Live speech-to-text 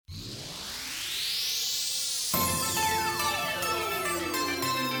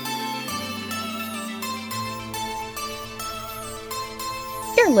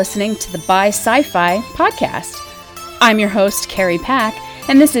listening to the By Sci-Fi podcast. I'm your host, Carrie Pack,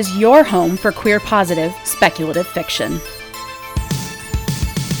 and this is your home for queer positive speculative fiction.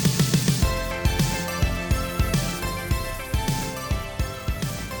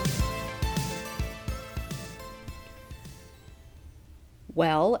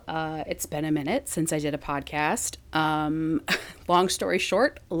 Well, it's been a minute since I did a podcast. Long story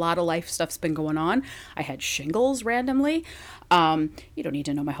short, a lot of life stuff's been going on. I had shingles randomly. You don't need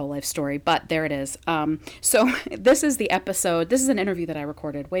to know my whole life story, but there it is. So this is the episode. This is an interview that I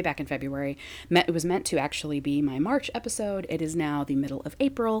recorded way back in February. It was meant to actually be my March episode. It is now the middle of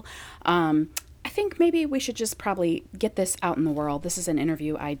April. I think maybe we should just probably get this out in the world. This is an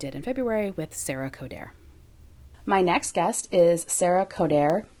interview I did in February with Sarah Coder. My next guest is Sarah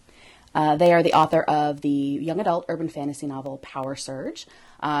Coder. They are the author of the young adult urban fantasy novel Power Surge.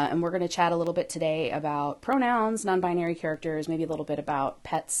 And we're going to chat a little bit today about pronouns, non-binary characters, maybe a little bit about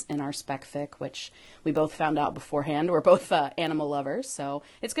pets in our spec fic, which we both found out beforehand. We're both animal lovers, so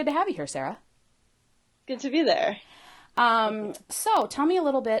it's good to have you here, Sarah. Good to be there. So tell me a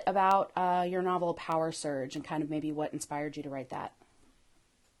little bit about your novel Power Surge and kind of maybe what inspired you to write that.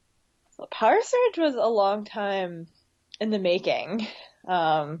 Power Surge was a long time in the making.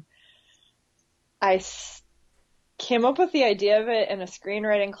 Came up with the idea of it in a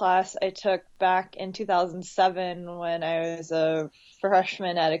screenwriting class I took back in 2007 when I was a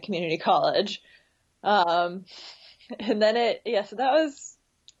freshman at a community college. And then so that was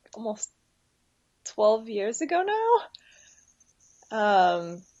almost 12 years ago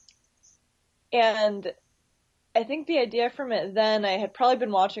now. And I think the idea from it then, I had probably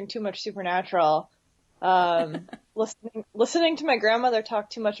been watching too much Supernatural, listening to my grandmother talk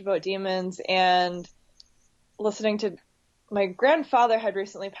too much about demons, and listening to my grandfather had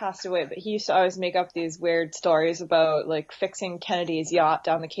recently passed away, but he used to always make up these weird stories about like fixing Kennedy's yacht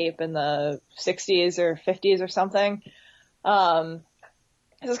down the Cape in the 60s or 50s or something. So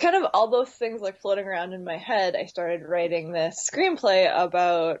it's kind of all those things like floating around in my head. I started writing this screenplay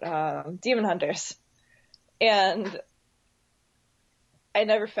about demon hunters. And I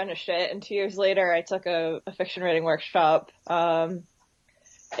never finished it. And 2 years later, I took a fiction writing workshop and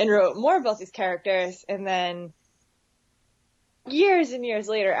wrote more about these characters. And then years and years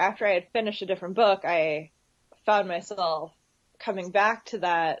later, after I had finished a different book, I found myself coming back to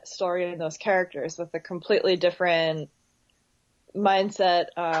that story and those characters with a completely different mindset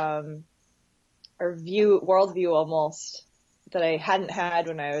or worldview almost that I hadn't had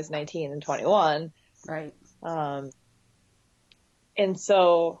when I was 19 and 21. Right. And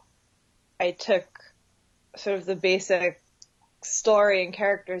so I took sort of the basic story and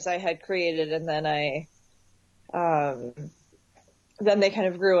characters I had created, and then then they kind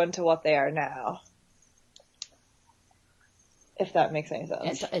of grew into what they are now. If that makes any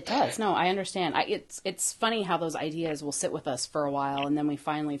sense. It does. No, I understand. It's funny how those ideas will sit with us for a while, and then we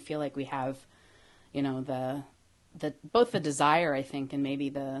finally feel like we have, the both the desire, I think, and maybe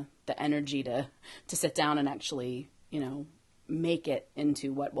the energy to sit down and actually, make it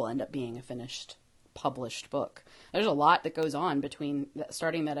into what will end up being a finished, published book. There's a lot that goes on between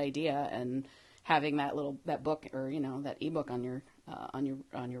starting that idea and having that book or that ebook on your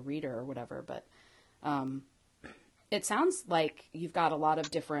reader or whatever. But it sounds like you've got a lot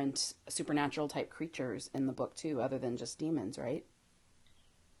of different supernatural type creatures in the book too, other than just demons, right?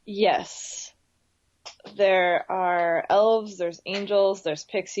 Yes. There are elves, there's angels, there's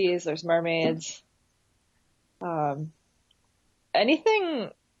pixies, there's mermaids.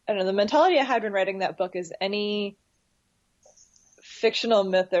 The mentality I had when writing that book is any fictional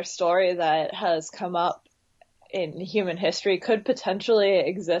myth or story that has come up in human history could potentially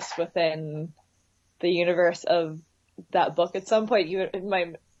exist within the universe of that book at some point.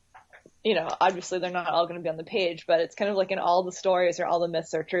 Obviously they're not all going to be on the page, but it's kind of like in all the stories or all the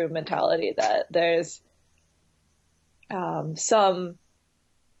myths are true mentality that there's some,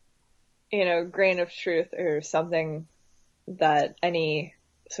 grain of truth or something that any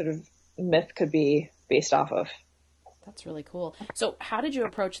sort of myth could be based off of. That's really cool. So how did you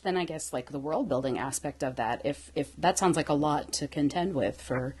approach then, I guess, like the world building aspect of that? If that sounds like a lot to contend with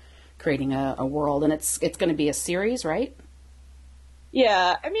for creating a world, and it's going to be a series, right?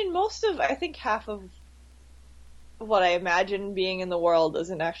 Yeah. I mean, I think half of what I imagine being in the world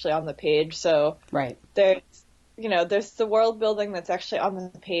isn't actually on the page. So right. There's the world building that's actually on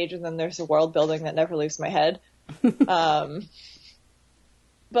the page, and then there's the world building that never leaves my head. But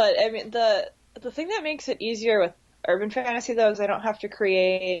I mean, the thing that makes it easier with urban fantasy though is I don't have to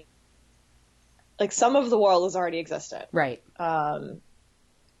create, like, some of the world is already existent. Right.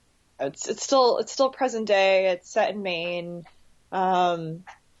 It's still present day. It's set in Maine.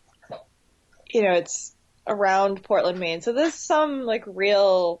 it's around Portland, Maine. So there's some like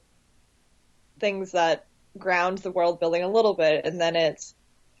real things that ground the world building a little bit, and then it's,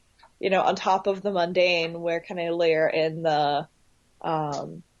 on top of the mundane, where can I layer in the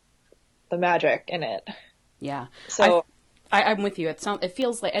magic in it? Yeah. So I'm with you. It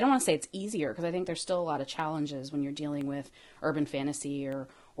feels like, I don't want to say it's easier, because I think there's still a lot of challenges when you're dealing with urban fantasy or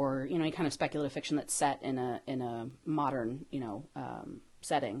any kind of speculative fiction that's set in a modern,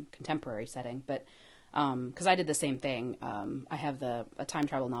 setting, contemporary setting. But because I did the same thing. I have a time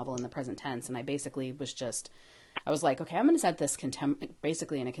travel novel in the present tense, and I basically I was like, okay, I'm going to set this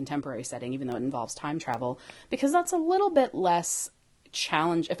basically in a contemporary setting, even though it involves time travel, because that's a little bit less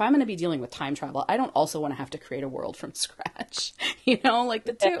challenge. If I'm going to be dealing with time travel, I don't also want to have to create a world from scratch. Like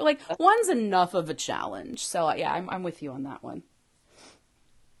the two, like one's enough of a challenge. So yeah, I'm with you on that one.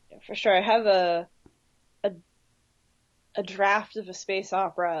 Yeah, for sure. I have a draft of a space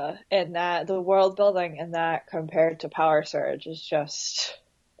opera, and that the world building in that compared to Power Surge is just,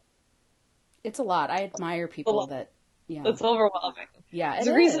 it's a lot. I admire people that, yeah, it's overwhelming. Yeah, There's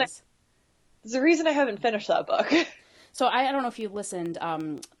a reason I haven't finished that book. So I don't know if you listened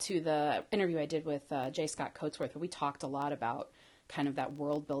to the interview I did with J. Scott Coatsworth, where we talked a lot about kind of that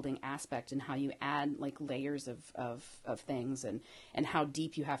world building aspect and how you add like layers of things and how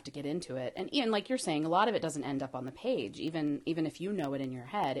deep you have to get into it. And Ian, like you're saying, a lot of it doesn't end up on the page. Even if you know it in your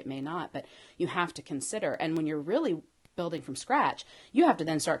head, it may not, but you have to consider. And when you're really building from scratch, you have to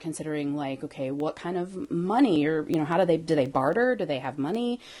then start considering like, okay, what kind of money, or how do they barter? Do they have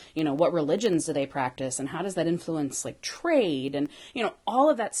money? What religions do they practice, and how does that influence like trade? And all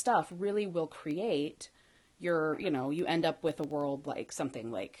of that stuff really will create you end up with a world like something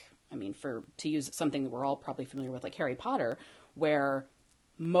like, to use something that we're all probably familiar with, like Harry Potter, where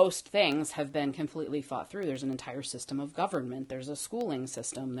most things have been completely thought through. There's an entire system of government. There's a schooling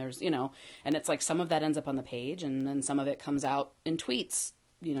system. There's, and it's like some of that ends up on the page, and then some of it comes out in tweets,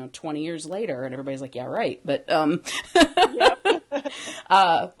 20 years later, and everybody's like, yeah, right. But, but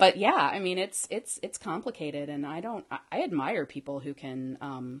yeah, it's complicated, and I admire people who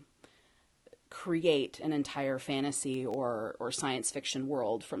can, create an entire fantasy or science fiction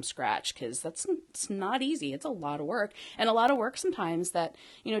world from scratch, because it's not easy. It's a lot of work, and a lot of work sometimes that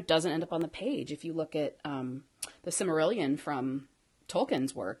doesn't end up on the page. If you look at the Silmarillion from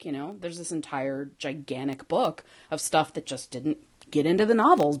Tolkien's work, there's this entire gigantic book of stuff that just didn't get into the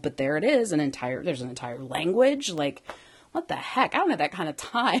novels, but there it is, there's an entire language. Like, what the heck? I don't have that kind of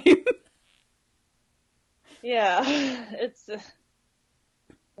time. Yeah, it's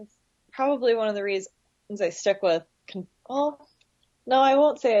probably one of the reasons I stick with, no, I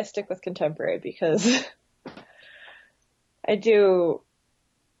won't say I stick with contemporary, because the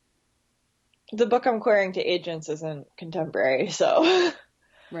book I'm querying to agents isn't contemporary, so.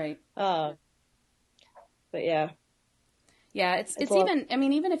 Right. But yeah. Yeah, it's even,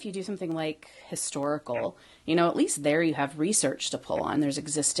 even if you do something like historical, at least there you have research to pull on. There's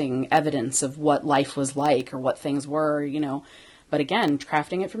existing evidence of what life was like or what things were, But again,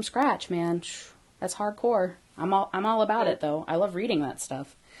 crafting it from scratch, man, that's hardcore. I'm all about it, though. I love reading that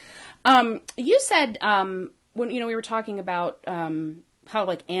stuff. You said when we were talking about how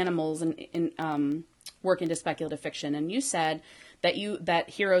like animals and work into speculative fiction, and you said that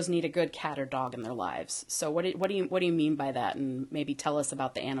heroes need a good cat or dog in their lives. So what do you mean by that? And maybe tell us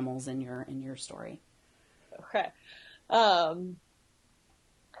about the animals in your story. Okay.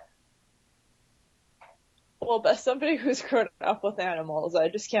 Well, as somebody who's grown up with animals, I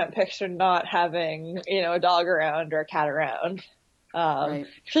just can't picture not having, a dog around or a cat around. Right.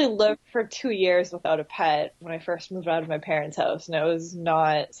 Actually lived for 2 years without a pet when I first moved out of my parents' house, and it was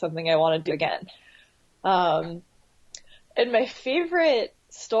not something I want to do again. And my favorite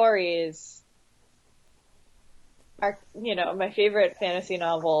stories are, my favorite fantasy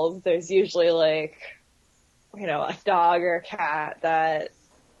novels, there's usually like, a dog or a cat that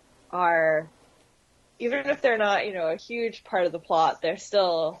are, even if they're not, a huge part of the plot, they're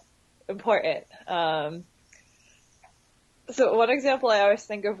still important. So one example I always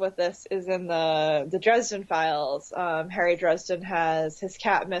think of with this is in the Dresden Files. Harry Dresden has his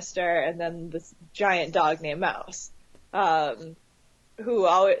cat Mister, and then this giant dog named Mouse, who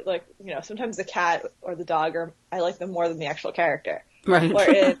always, like, sometimes the cat or the dog, I like them more than the actual character. Right.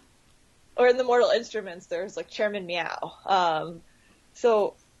 Or in the Mortal Instruments, there's like Chairman Meow.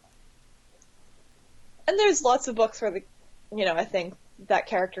 And there's lots of books where I think that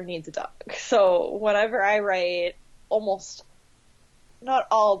character needs a dog. So whenever I write, almost, not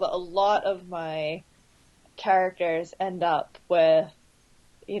all, but a lot of my characters end up with,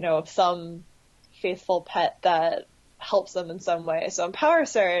 some faithful pet that helps them in some way. So in Power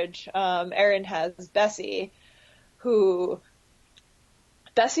Surge, Aaron has Bessie,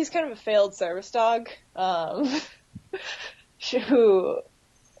 Bessie's kind of a failed service dog, who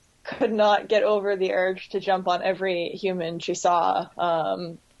could not get over the urge to jump on every human she saw,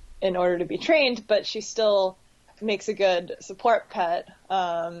 in order to be trained, but she still makes a good support pet.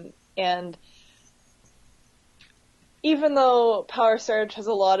 And even though Power Surge has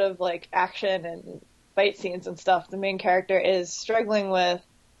a lot of like action and fight scenes and stuff, the main character is struggling with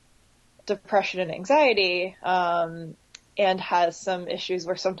depression and anxiety, and has some issues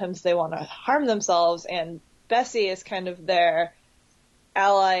where sometimes they want to harm themselves, and Bessie is kind of their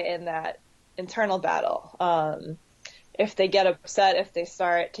ally in that internal battle. If they get upset, if they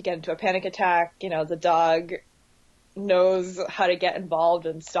start to get into a panic attack, the dog knows how to get involved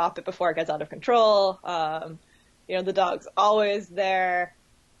and stop it before it gets out of control. The dog's always there,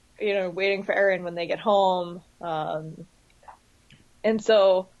 waiting for Aaron when they get home. And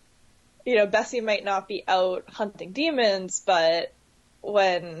so, Bessie might not be out hunting demons, but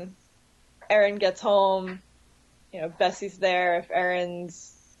when Aaron gets home, Bessie's there. If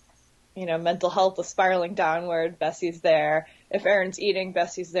Aaron's, mental health is spiraling downward, Bessie's there. If Aaron's eating,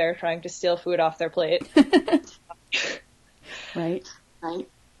 Bessie's there trying to steal food off their plate. Right.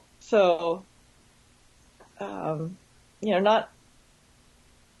 So, not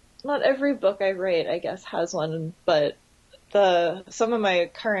every book I write, I guess, has one, but some of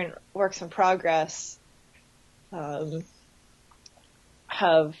my current works in progress have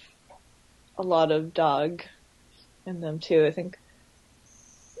a lot of dog in them too. I think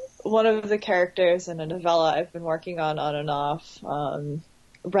one of the characters in a novella I've been working on and off,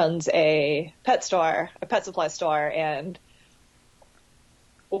 runs a pet supply store, and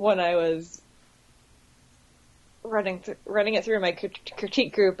when I was running it through my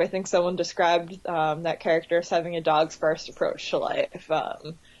critique group, I think someone described that character as having a dog's first approach to life.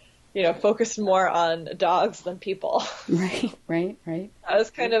 Focused more on dogs than people. Right. That was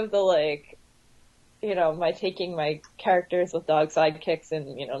kind of the my taking my characters with dog sidekicks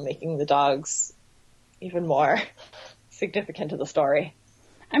and making the dogs even more significant to the story.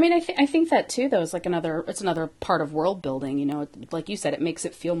 I mean, I think that too, though, is it's another part of world building, like you said, it makes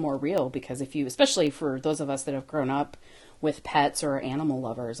it feel more real, because especially for those of us that have grown up with pets or animal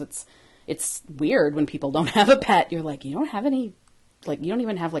lovers, it's weird when people don't have a pet. You're like, you don't have any, you don't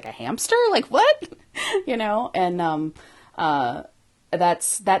even have a hamster? What? And,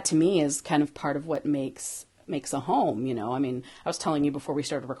 that to me is kind of part of what makes a home, I mean, I was telling you before we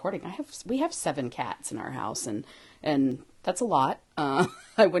started recording, we have 7 cats in our house, and that's a lot.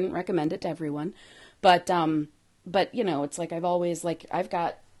 I wouldn't recommend it to everyone, but it's I've always I've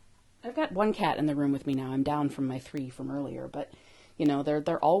got 1 cat in the room with me now. I'm down from my 3 from earlier, but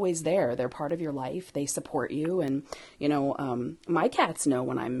they're always there. They're part of your life. They support you, and my cats know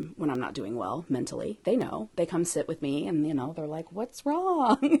when I'm not doing well mentally. They know. They come sit with me, and they're like, "What's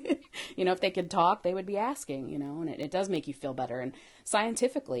wrong?" If they could talk, they would be asking. And it does make you feel better. And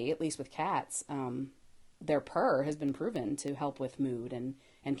scientifically, at least with cats, their purr has been proven to help with mood and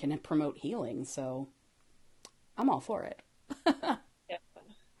can promote healing. So I'm all for it. Yeah.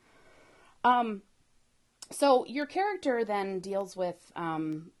 So your character then deals with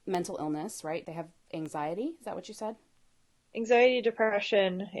mental illness, right? They have anxiety. Is that what you said? Anxiety,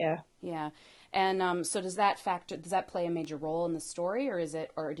 depression. Yeah. Yeah. And so does that play a major role in the story,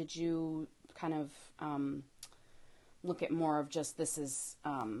 or did you kind of look at more of just this is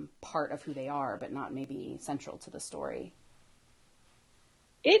part of who they are, but not maybe central to the story?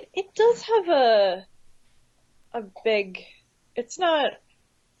 It does have a big, it's not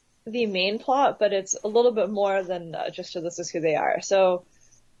the main plot, but it's a little bit more than just this is who they are. So,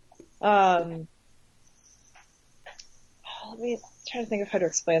 let me try to think of how to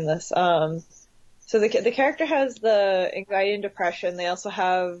explain this. So the character has the anxiety and depression. They also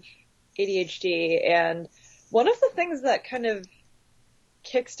have ADHD, and one of the things that kind of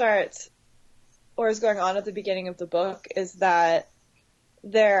kickstarts or is going on at the beginning of the book is that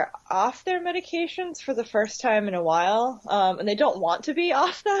they're off their medications for the first time in a while, and they don't want to be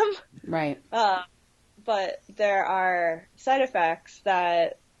off them. Right. But there are side effects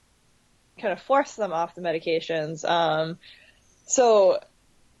that kind of force them off the medications. So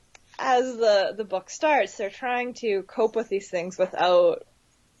as the book starts, they're trying to cope with these things without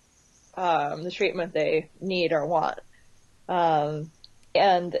the treatment they need or want.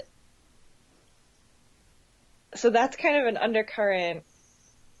 And so that's kind of an undercurrent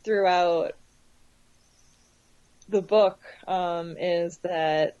throughout the book, is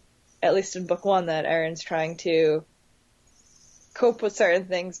that, at least in book 1, that Aaron's trying to cope with certain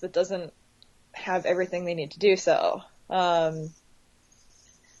things but doesn't have everything they need to do so. Um,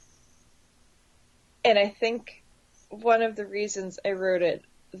 and I think one of the reasons I wrote it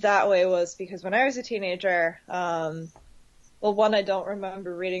that way was because when I was a teenager, well, one, I don't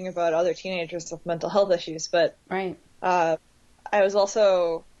remember reading about other teenagers with mental health issues, but Right. uh, I was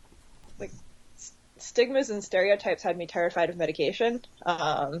also like stigmas and stereotypes had me terrified of medication.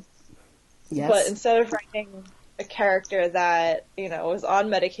 But Yes. instead of writing a character that, was on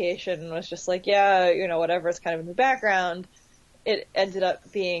medication and was just like, yeah, whatever is kind of in the background, it ended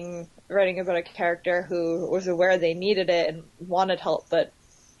up being writing about a character who was aware they needed it and wanted help, but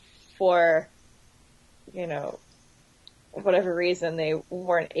for, you know, whatever reason, they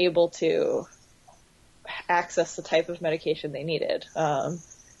weren't able to access the type of medication they needed.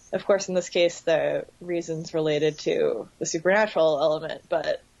 Of course, in this case, the reasons related to the supernatural element,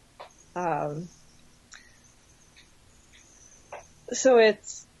 but um, so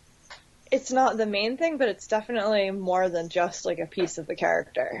it's not the main thing, but it's definitely more than just like a piece of the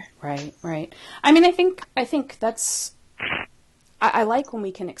character. Right. Right. I mean, I think that's I like when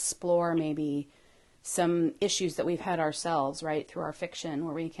we can explore maybe some issues that we've had ourselves, right, through our fiction,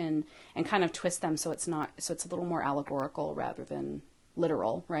 where we can and kind of twist them so it's a little more allegorical rather than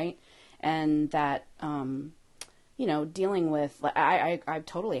literal, right? And that dealing with I've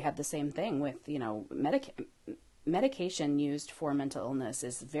totally had the same thing with medication used for mental illness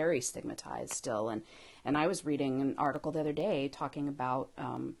is very stigmatized still, and I was reading an article the other day talking about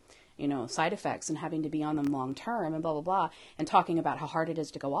side effects and having to be on them long term and blah blah blah, and talking about how hard it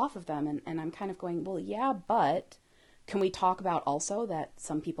is to go off of them, and I'm kind of going, well, yeah, but can we talk about also that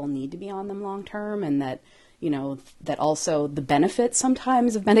some people need to be on them long term, and that that also the benefits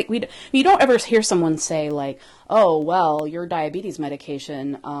sometimes of you don't ever hear someone say like, oh well, your diabetes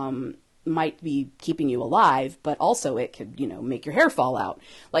medication might be keeping you alive, but also it could, make your hair fall out.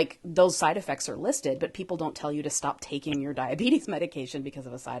 Like, those side effects are listed, but people don't tell you to stop taking your diabetes medication because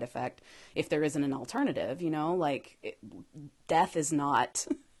of a side effect if there isn't an alternative, death is not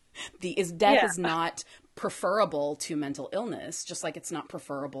death Yeah. is not preferable to mental illness, just like it's not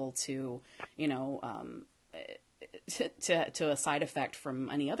preferable to, to a side effect from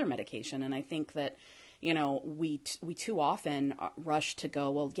any other medication. And I think that we too often rush to go,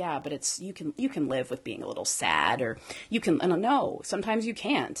 well, yeah, but it's you can live with being a little sad, or you can, and no, sometimes you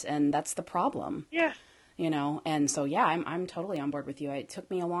can't, and that's the problem. Yeah. And so yeah, I'm totally on board with you. It took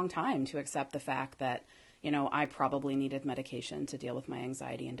me a long time to accept the fact that I probably needed medication to deal with my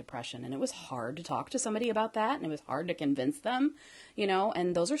anxiety and depression, and it was hard to talk to somebody about that, and it was hard to convince them,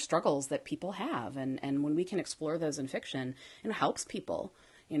 and those are struggles that people have, and when we can explore those in fiction, it helps people.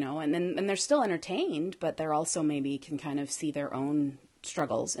 And they're still entertained, but they're also maybe can kind of see their own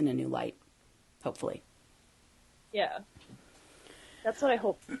struggles in a new light, hopefully. Yeah. That's what I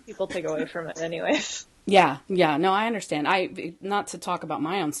hope people take away from it anyways. Yeah, yeah, no, I understand. Not to talk about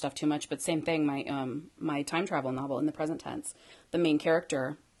my own stuff too much, but same thing. My time travel novel, In the Present Tense, the main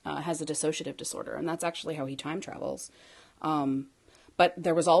character has a dissociative disorder, and that's actually how he time travels. But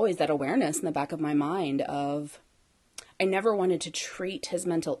there was always that awareness in the back of my mind of, I never wanted to treat his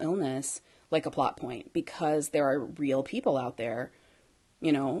mental illness like a plot point, because there are real people out there,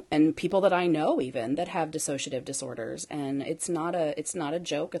 and people that I know even that have dissociative disorders, and it's not a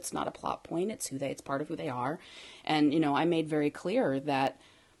joke, it's not a plot point, it's part of who they are. And I made very clear that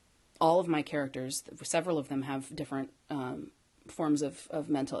all of my characters, several of them, have different forms of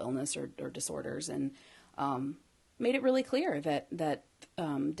mental illness or disorders, and made it really clear that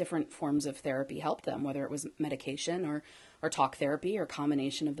different forms of therapy helped them, whether it was medication or talk therapy or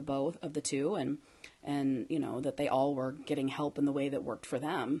combination of the two, and that they all were getting help in the way that worked for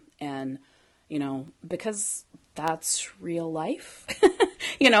them. And because that's real life.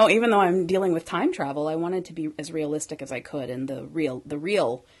 Even though I'm dealing with time travel, I wanted to be as realistic as I could in the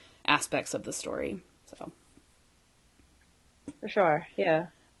real aspects of the story. So For sure. Yeah.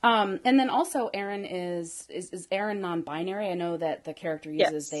 and then also Aaron is Aaron non-binary? I know that the character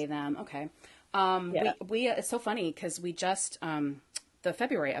uses Yes. they, them. Okay. Yeah. We it's so funny because we just, the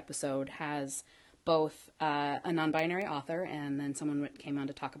February episode has both a non-binary author and then someone came on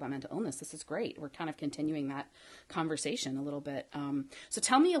to talk about mental illness. This is great. We're kind of continuing that conversation a little bit. So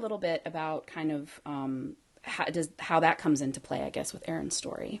tell me a little bit about kind of how that comes into play, I guess, with Aaron's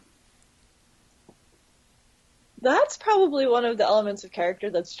story. That's probably one of the elements of character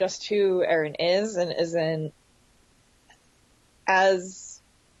that's just who Erin is and isn't as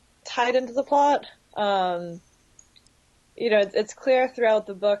tied into the plot. It's clear throughout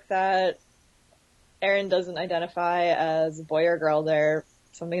the book that Erin doesn't identify as a boy or girl. They're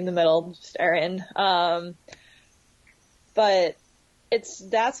something in the middle, just Erin. But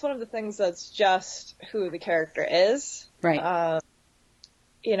that's one of the things that's just who the character is. Right.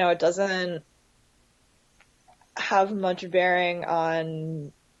 It doesn't have much bearing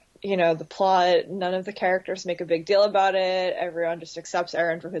on, the plot. None of the characters make a big deal about it. Everyone just accepts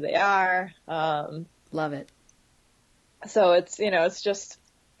Aaron for who they are. Love it. So it's just,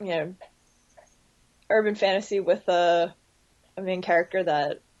 urban fantasy with a main character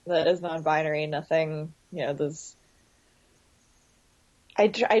that is non-binary. Nothing, there's. I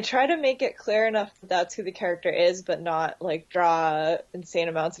try to make it clear enough that that's who the character is, but not like draw insane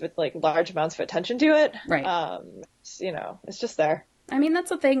amounts of it, like large amounts of attention to it. Right. It's just there. I mean, that's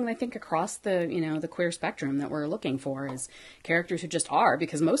the thing I think across the, the queer spectrum that we're looking for is characters who just are,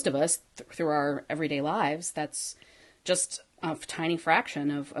 because most of us through our everyday lives, that's just a tiny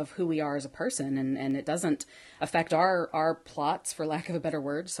fraction of who we are as a person. And it doesn't affect our plots, for lack of a better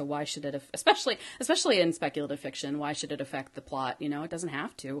word. So why should it, especially in speculative fiction, why should it affect the plot? It doesn't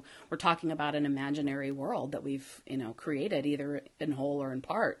have to. We're talking about an imaginary world that we've, created either in whole or in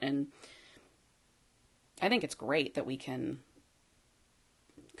part. And I think it's great that we can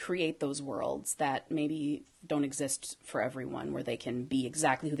create those worlds that maybe don't exist for everyone, where they can be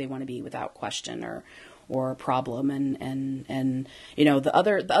exactly who they want to be without question or problem. And the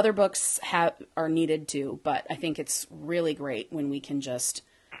other books are needed too, but I think it's really great when we can just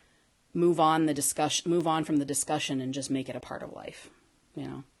move on from the discussion and just make it a part of life.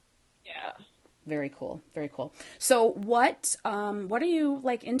 Yeah. Very cool. Very cool. So what are you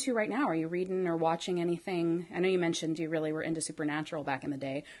like into right now? Are you reading or watching anything? I know you mentioned you really were into Supernatural back in the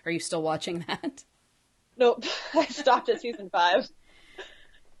day. Are you still watching that? Nope. I stopped at season 5.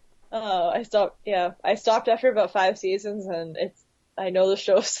 I stopped after about 5 seasons, and I know the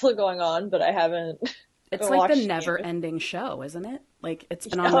show's still going on, but I haven't. It's like the never-ending show, isn't it? Like it's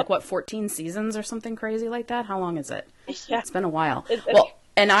been on 14 seasons or something crazy like that. How long is it? Yeah. It's been a while.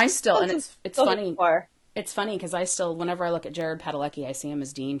 And I still, and it's funny. It's funny because I still, whenever I look at Jared Padalecki, I see him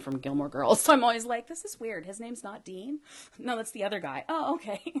as Dean from Gilmore Girls. So I'm always like, this is weird. His name's not Dean. No, that's the other guy. Oh,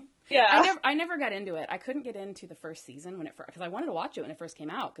 okay. Yeah. I never got into it. I couldn't get into the first season because I wanted to watch it when it first came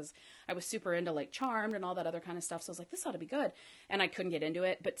out because I was super into like Charmed and all that other kind of stuff. So I was like, this ought to be good. And I couldn't get into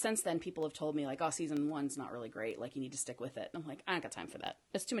it. But since then, people have told me like, oh, season 1's not really great. Like you need to stick with it. And I'm like, I ain't got time for that.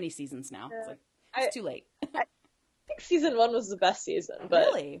 It's too many seasons now. Yeah. It's like, it's too late. I think season 1 was the best season, but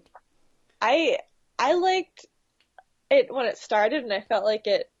really? I liked it when it started, and I felt like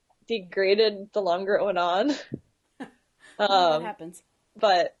it degraded the longer it went on. That happens.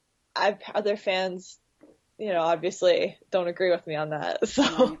 But other fans, obviously don't agree with me on that. So,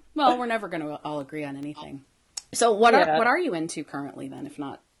 right. Well, we're never going to all agree on anything. So, what are you into currently then, if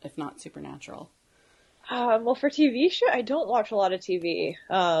not Supernatural? Well, for TV show, I don't watch a lot of TV.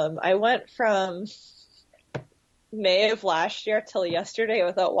 I went from May of last year till yesterday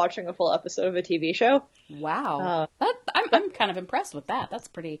without watching a full episode of a TV show. Wow. I'm kind of impressed with that. That's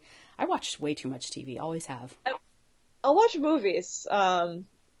pretty. I watch way too much TV. Always have. I'll watch movies.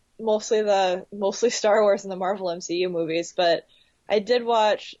 Mostly Star Wars and the Marvel MCU movies, but I did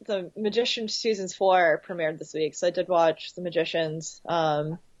watch The Magicians seasons 4 premiered this week, so I did watch The Magicians.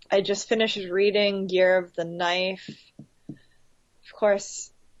 I just finished reading Year of the Knife. Of course,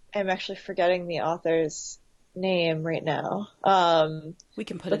 I'm actually forgetting the author's name right now. We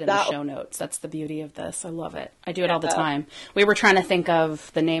can put it in the show notes. That's the beauty of this. I love it. I do it all the time. We were trying to think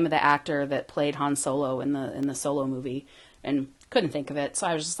of the name of the actor that played Han Solo in the Solo movie and couldn't think of it. So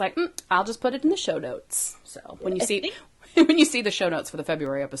I was just like, I'll just put it in the show notes. So when you see the show notes for the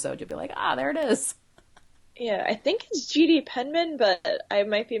February episode, you'll be like, there it is. Yeah, I think it's G.D. Penman, but I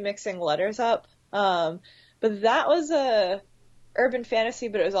might be mixing letters up. But that was a urban fantasy,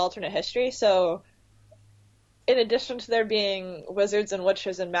 but it was alternate history. So in addition to there being wizards and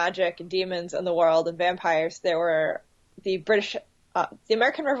witches and magic and demons in the world and vampires, there were the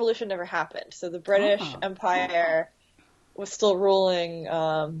American Revolution never happened. So the British Empire was still ruling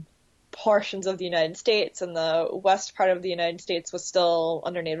portions of the United States, and the west part of the United States was still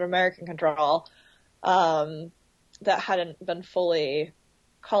under Native American control. That hadn't been fully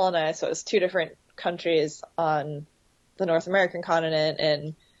colonized. So it was 2 different countries on the North American continent,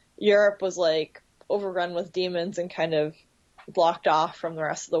 and Europe was like overrun with demons and kind of blocked off from the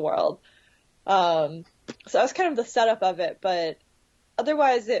rest of the world. So that was kind of the setup of it, but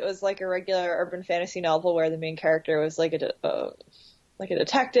otherwise it was like a regular urban fantasy novel where the main character was like a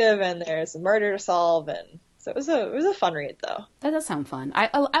detective and there's a murder to solve, and so it was a fun read though. That does sound fun.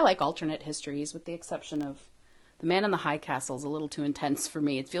 I like alternate histories, with the exception of The Man in the High Castle is a little too intense for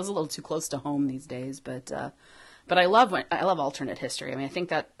me. It feels a little too close to home these days, but I love alternate history. I mean, I think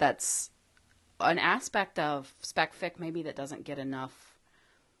that's an aspect of spec fic maybe that doesn't get enough,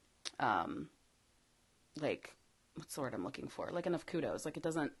 like, what's the word I'm looking for? Like enough kudos. Like it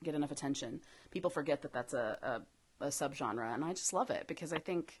doesn't get enough attention. People forget that that's a subgenre, and I just love it because I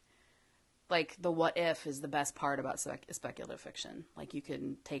think like the what if is the best part about speculative fiction. Like you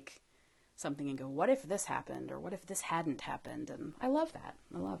can take something and go, what if this happened, or what if this hadn't happened? And I love that.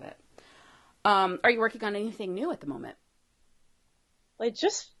 I love it. Are you working on anything new at the moment? I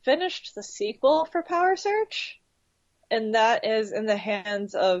just finished the sequel for Power Search, and that is in the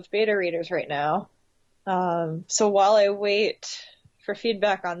hands of beta readers right now. So while I wait for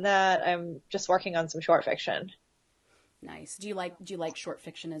feedback on that, I'm just working on some short fiction. Nice. Do you like short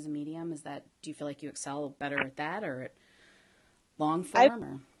fiction as a medium? Do you feel like you excel better at that or at long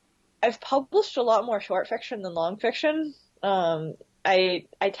form? I've published a lot more short fiction than long fiction. I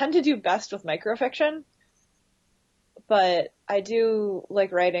tend to do best with microfiction, but I do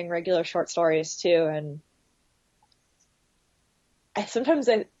like writing regular short stories too, and I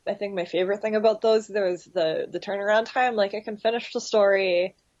think my favorite thing about those, there's the turnaround time. Like I can finish the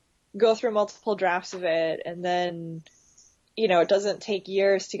story, go through multiple drafts of it, and then, it doesn't take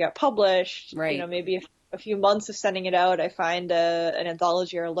years to get published. Right. Maybe a few months of sending it out, I find an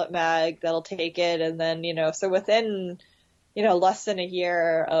anthology or a lit mag that'll take it. And then, so within, less than a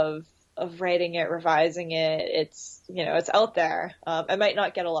year of writing it, revising it, it's out there. I might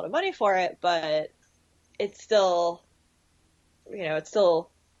not get a lot of money for it, but it's still, it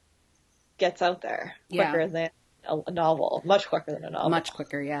still gets out there quicker than a novel, much quicker than a novel. Much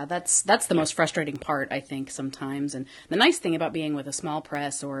quicker, yeah. That's the most frustrating part, I think, sometimes. And the nice thing about being with a small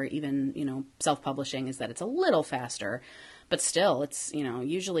press or even, self-publishing is that it's a little faster. But still, it's,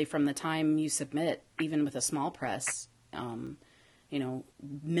 usually from the time you submit, even with a small press,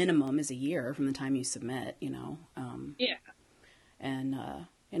 minimum is a year from the time you submit, Yeah. And,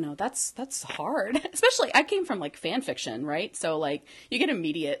 that's hard. Especially, I came from like fan fiction, right? So like you get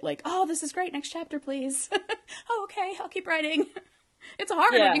immediate like, oh, this is great. Next chapter, please. Oh, okay. I'll keep writing. It's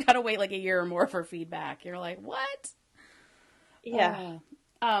hard when you gotta wait like a year or more for feedback. You're like, what? Yeah.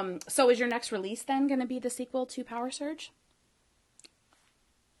 So is your next release then going to be the sequel to Power Surge?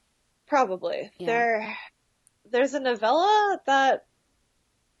 Probably. Yeah. There's a novella that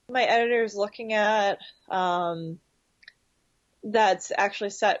my editor's looking at, that's actually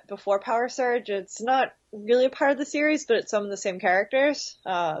set before Power Surge. It's not really a part of the series, but it's some of the same characters.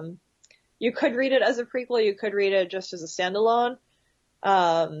 You could read it as a prequel. You could read it just as a standalone.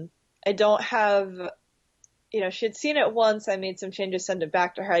 I don't have, she had seen it once. I made some changes, sent it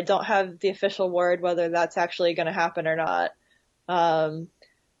back to her. I don't have the official word whether that's actually going to happen or not.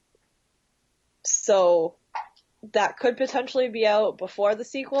 So that could potentially be out before the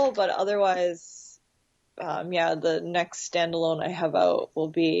sequel, but otherwise, the next standalone I have out will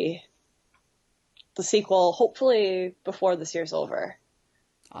be the sequel, hopefully before this year's over.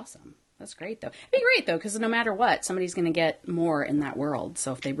 Awesome. That's great, though. It'd be great, though, because no matter what, somebody's going to get more in that world.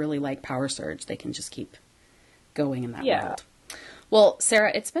 So if they really like Power Surge, they can just keep going in that world. Well,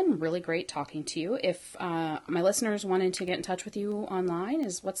 Sarah, it's been really great talking to you. If my listeners wanted to get in touch with you online,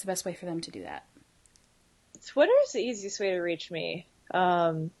 what's the best way for them to do that? Twitter's the easiest way to reach me.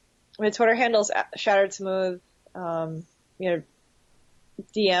 My Twitter handle's Shattered Smooth.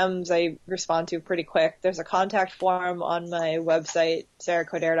 DMs I respond to pretty quick. There's a contact form on my website,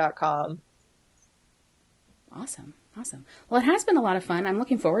 sarahcoderre.com. Awesome. Well, it has been a lot of fun. I'm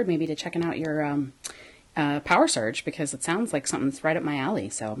looking forward maybe to checking out your Power Surge because it sounds like something that's right up my alley.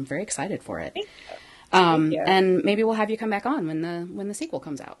 So I'm very excited for it. Thank you. And maybe we'll have you come back on when the sequel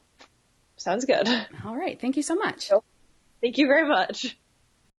comes out. Sounds good. All right. Thank you so much. Thank you very much.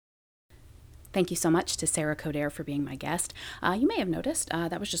 Thank you so much to Sarah Coderre for being my guest. You may have noticed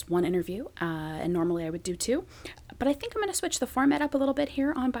that was just one interview, and normally I would do two. But I think I'm going to switch the format up a little bit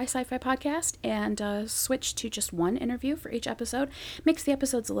here on By Sci-Fi Podcast and switch to just one interview for each episode. Makes the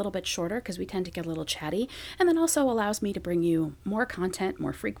episodes a little bit shorter because we tend to get a little chatty, and then also allows me to bring you more content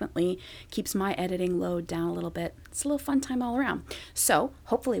more frequently, keeps my editing load down a little bit. It's a little fun time all around. So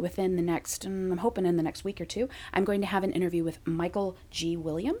hopefully within the next, I'm hoping in the next week or two, I'm going to have an interview with Michael G.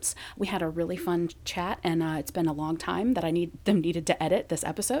 Williams. We had a really fun chat, and it's been a long time that I needed to edit this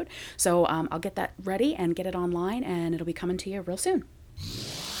episode. So I'll get that ready and get it online, and it'll be coming to you real soon.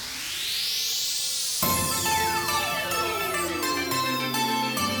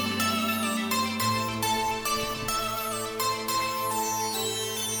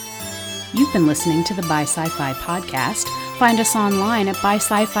 You've been listening to the By Sci-Fi Podcast. Find us online at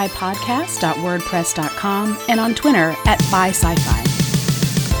byscifipodcast.wordpress.com and on Twitter at bysci-fi.